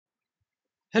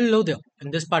Hello there.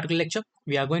 In this particular lecture,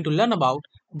 we are going to learn about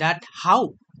that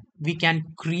how we can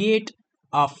create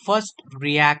our first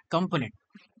React component.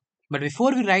 But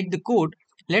before we write the code,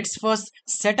 let's first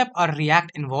set up our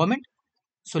React environment.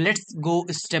 So let's go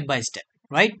step by step,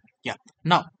 right? Yeah.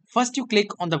 Now, first you click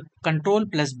on the control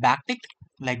plus backtick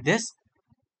like this,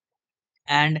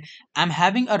 and I'm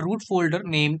having a root folder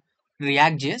named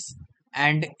React.js,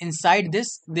 and inside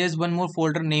this there's one more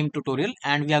folder named tutorial,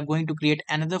 and we are going to create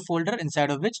another folder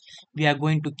inside of which we are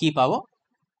going to keep our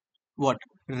what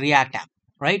React app,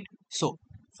 right? So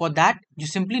for that you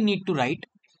simply need to write,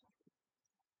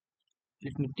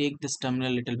 let me take this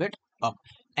terminal a little bit up,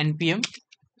 npm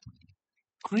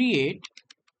create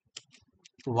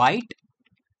Vite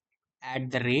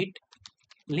at the rate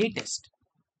latest,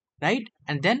 right?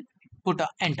 And then put a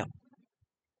enter.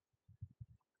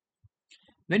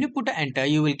 When you put a enter,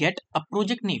 you will get a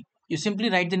project name. You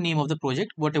simply write the name of the project,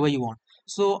 whatever you want.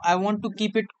 So I want to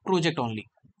keep it project only,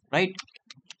 right?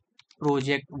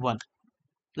 Project 1,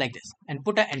 like this, and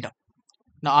put a enter.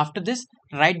 Now after this,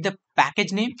 write the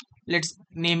package name. Let's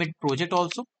name it project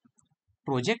also,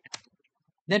 project.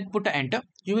 Then put a enter.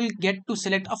 You will get to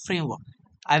select a framework.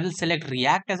 I will select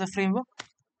React as a framework,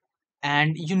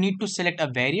 and you need to select a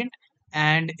variant,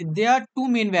 and there are two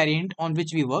main variants on which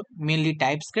we work, mainly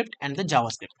TypeScript and the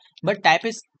JavaScript. But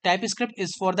TypeScript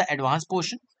is for the advanced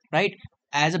portion, right?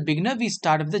 As a beginner we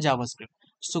start with the JavaScript,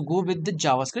 so go with the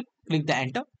JavaScript, click the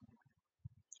enter.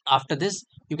 After this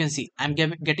you can see I'm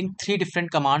getting three different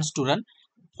commands to run.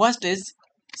 First is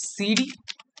cd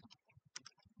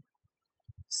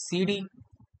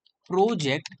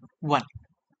project 1.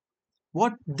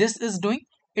 What this is doing,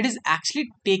 it is actually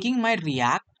taking my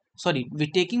we're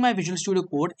taking my Visual Studio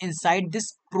Code inside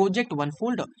this project 1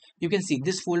 folder. You can see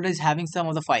this folder is having some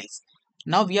of the files.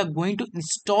 Now we are going to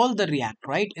install the React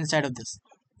right inside of this.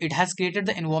 It has created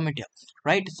the environment here,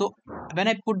 right? So when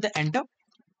I put the enter,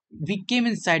 we came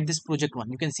inside this project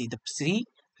 1. You can see the C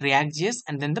React.js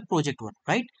and then the project 1,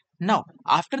 right? Now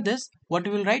after this, what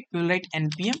we will write, we will write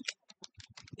npm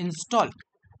install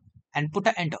and put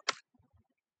a enter.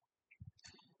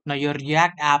 Now your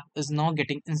React app is now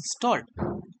getting installed.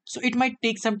 So it might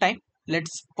take some time.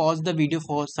 Let's pause the video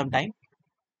for some time.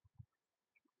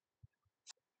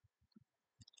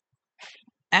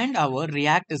 And our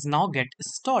React is now get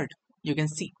installed. You can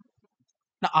see.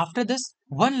 Now after this,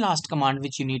 one last command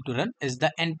which you need to run is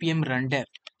the npm run dev.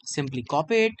 Simply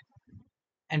copy it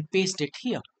and paste it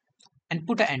here and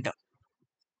put a enter.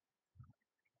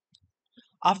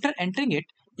 After entering it,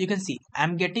 you can see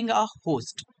I'm getting a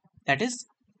host, that is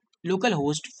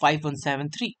localhost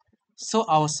 5173. So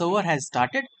our server has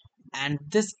started, and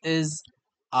this is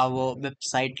our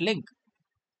website link.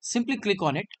 Simply click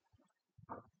on it,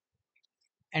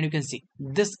 and you can see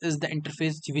this is the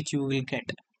interface which you will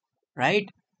get, right?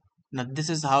 Now this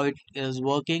is how it is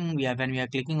working. When we are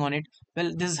clicking on it,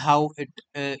 well, this is how it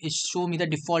show me the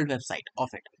default website of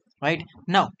it, right?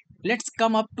 Now let's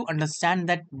come up to understand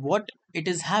that what it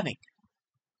is having.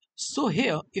 So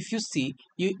here, if you see,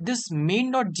 this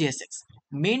main.jsx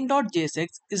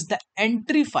is the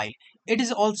entry file. It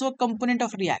is also a component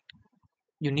of React.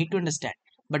 You need to understand.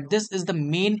 But this is the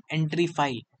main entry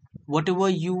file. Whatever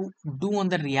you do on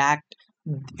the React,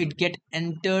 it get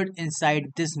entered inside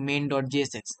this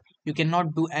main.jsx. You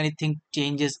cannot do anything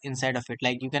changes inside of it.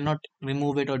 Like you cannot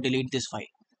remove it or delete this file.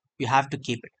 You have to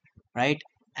keep it, right?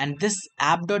 And this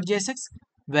app.jsx,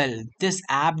 well, this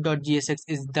app.jsx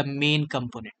is the main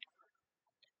component.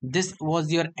 This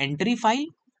was your entry file,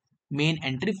 main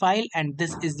entry file, and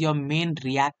this is your main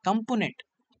React component.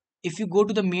 If you go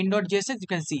to the main.jsx, you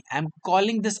can see I'm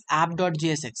calling this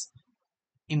app.jsx.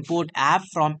 Import app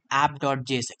from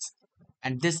app.jsx,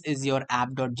 and this is your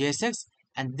app.jsx,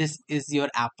 and this is your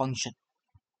app function.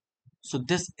 So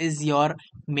this is your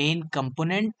main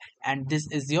component, and this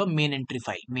is your main entry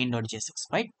file, main.jsx,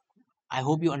 right? I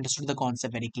hope you understood the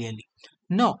concept very clearly.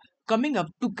 Now coming up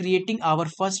to creating our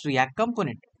first React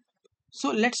component.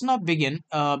 So let's now begin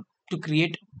to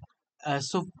create.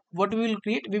 So what we will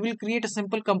create? We will create a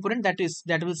simple component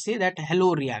that will say that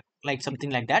hello React, like something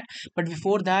like that. But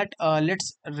before that,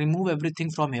 let's remove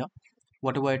everything from here,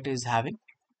 whatever it is having,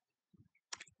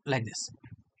 like this.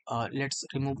 Let's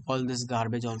remove all this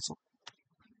garbage also.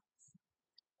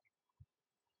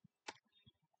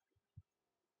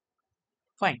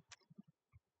 Fine.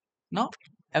 Now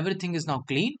everything is now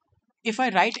clean. If I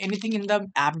write anything in the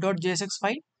app.jsx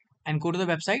file and go to the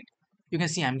website, you can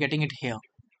see I'm getting it here.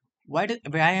 Why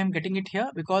I am getting it here?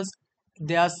 Because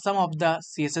there are some of the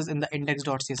css in the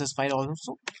index.css file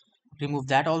also. Remove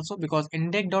that also, because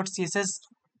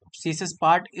index.css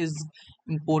part is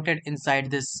imported inside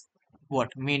this what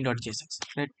main.jsx.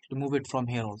 Let's remove it from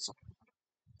here also.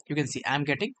 You can see I'm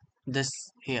getting this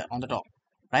here on the top,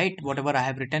 right? Whatever I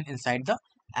have written inside the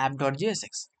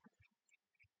app.jsx.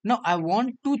 Now I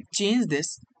want to change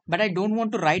this, but I don't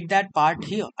want to write that part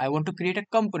here. I want to create a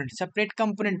component, separate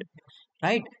component,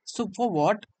 right? So for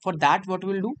what? For that, what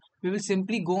we'll do, we will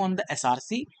simply go on the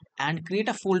src and create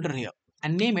a folder here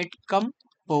and name it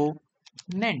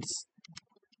components.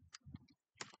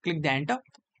 Click the enter,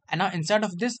 and now inside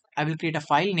of this, I will create a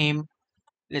file name.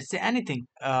 Let's say anything.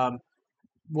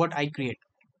 What I create,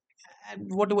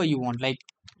 whatever you want, like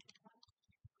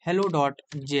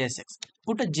hello.jsx.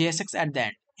 Put a JSX at the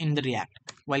end in the React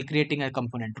while creating a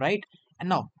component, right? And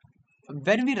now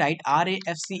when we write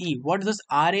RAFCE, what is this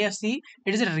RAFCE?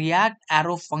 It is a React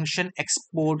Arrow Function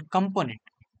Export component,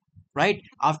 right?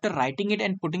 After writing it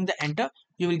and putting the enter,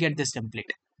 you will get this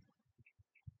template,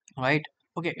 right?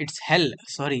 Okay, it's hell.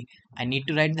 Sorry, I need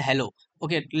to write the hello.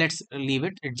 Okay, let's leave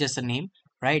it. It's just a name,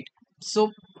 right?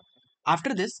 So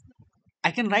after this,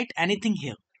 I can write anything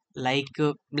here. Like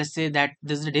let's say that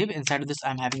this is the div. Inside of this,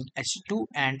 I'm having h2,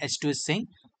 and h2 is saying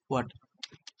what?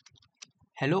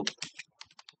 Hello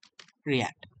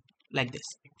React, like this.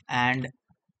 And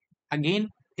again,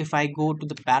 if I go to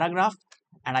the paragraph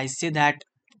and I say that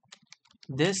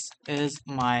this is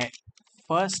my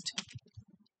first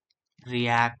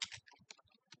React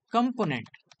component,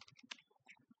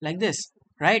 like this,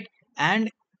 right? And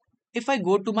if I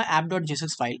go to my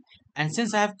app.jsx file, and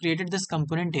since I have created this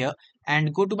component here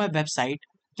and go to my website,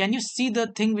 can you see the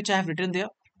thing which I have written there?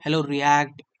 Hello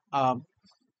React,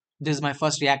 this is my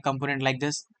first React component, like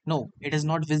this. No, it is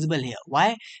not visible here.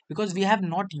 Why? Because we have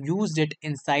not used it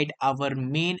inside our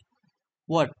main,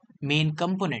 what, main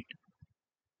component,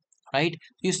 right?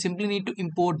 You simply need to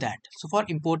import that. So for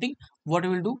importing, what we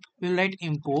will do, we will write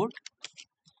import,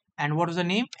 and what is the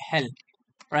name? Hell,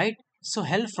 right? So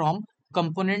hell from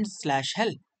component slash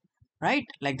hell, right?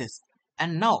 Like this.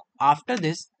 And now after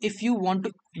this, if you want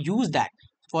to use that,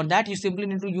 for that you simply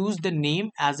need to use the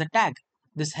name as a tag,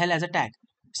 this hell as a tag.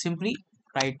 Simply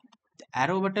write the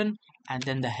arrow button and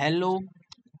then the hello,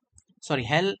 sorry,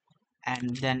 hell,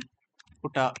 and then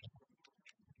put a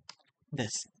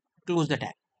this, close the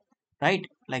tag, right?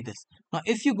 Like this. Now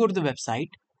if you go to the website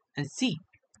and see,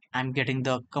 I'm getting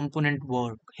the component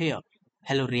work here.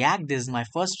 Hello React, this is my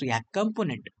first React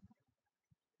component,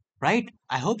 right?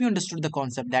 I hope you understood the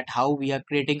concept that how we are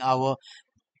creating our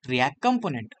React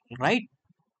component, right?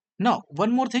 Now,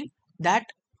 one more thing, that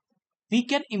we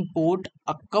can import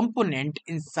a component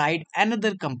inside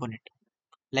another component.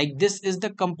 Like this is the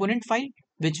component file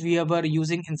which we were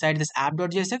using inside this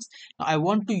app.jsx. Now I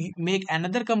want to make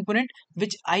another component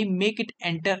which I make it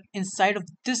enter inside of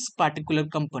this particular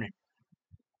component.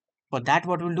 For that,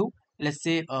 what we'll do, let's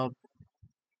say,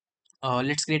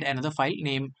 let's create another file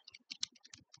name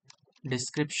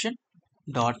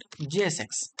description.jsx.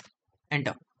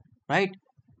 Enter, right?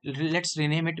 Let's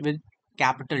rename it with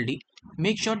capital D.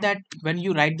 Make sure that when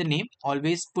you write the name,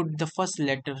 always put the first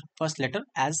letter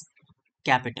as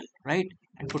capital, right?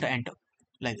 And put a enter,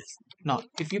 like this. Now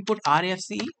if you put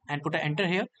RFCE and put a enter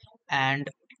here, and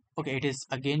okay, it is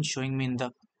again showing me in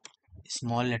the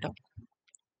small letter,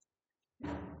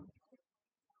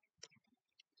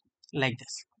 like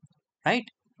this, right?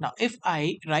 Now if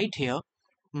I write here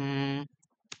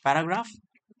paragraph,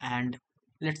 and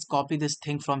let's copy this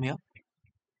thing from here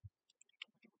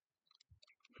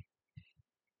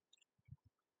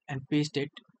and paste it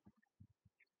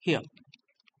here,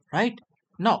 right?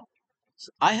 Now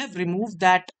I have removed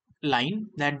that line,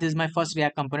 that this is my first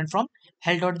React component from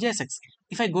hell.jsx.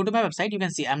 If I go to my website, you can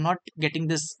see I'm not getting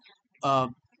this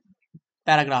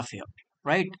paragraph here,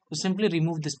 right? So simply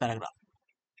remove this paragraph.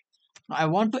 Now I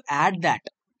want to add that.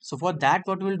 So for that,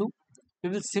 what we'll do, we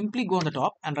will simply go on the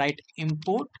top and write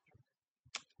import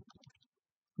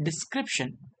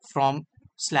description from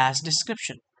slash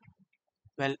description.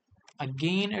 Well,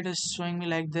 again, it is showing me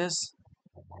like this,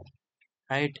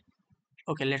 right?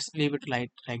 Okay, let's leave it like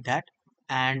that.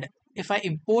 And if I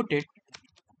import it,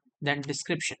 then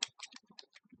description,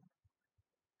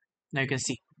 now you can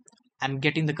see I'm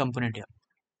getting the component here.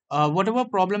 Whatever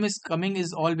problem is coming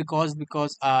is all because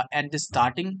at the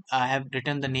starting I have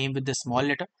written the name with the small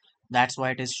letter. That's why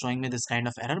it is showing me this kind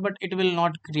of error, but it will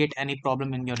not create any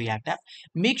problem in your React app.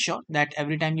 Make sure that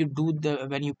every time you do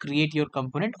when you create your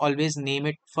component, always name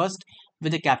it first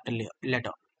with a capital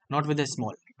letter, not with a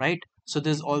small, right? So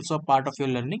this is also a part of your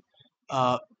learning.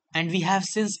 And we have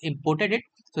since imported it.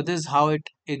 So this is how it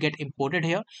get imported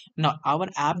here. Now our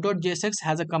app.jsx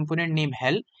has a component named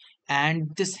hell,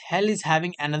 and this hell is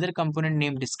having another component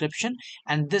named description,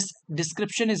 and this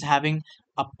description is having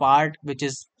a part which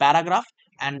is paragraph,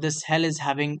 and this hell is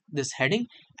having this heading,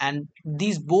 and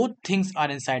these both things are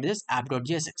inside this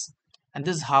app.jsx. And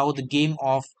this is how the game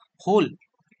of whole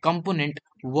component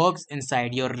works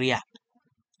inside your React,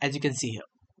 as you can see here,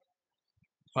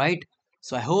 right?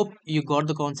 So I hope you got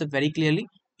the concept very clearly.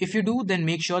 If you do, then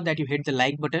make sure that you hit the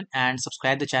like button and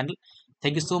subscribe the channel.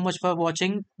 Thank you so much for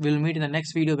watching. We'll meet in the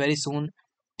next video very soon.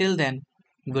 Till then,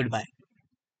 goodbye.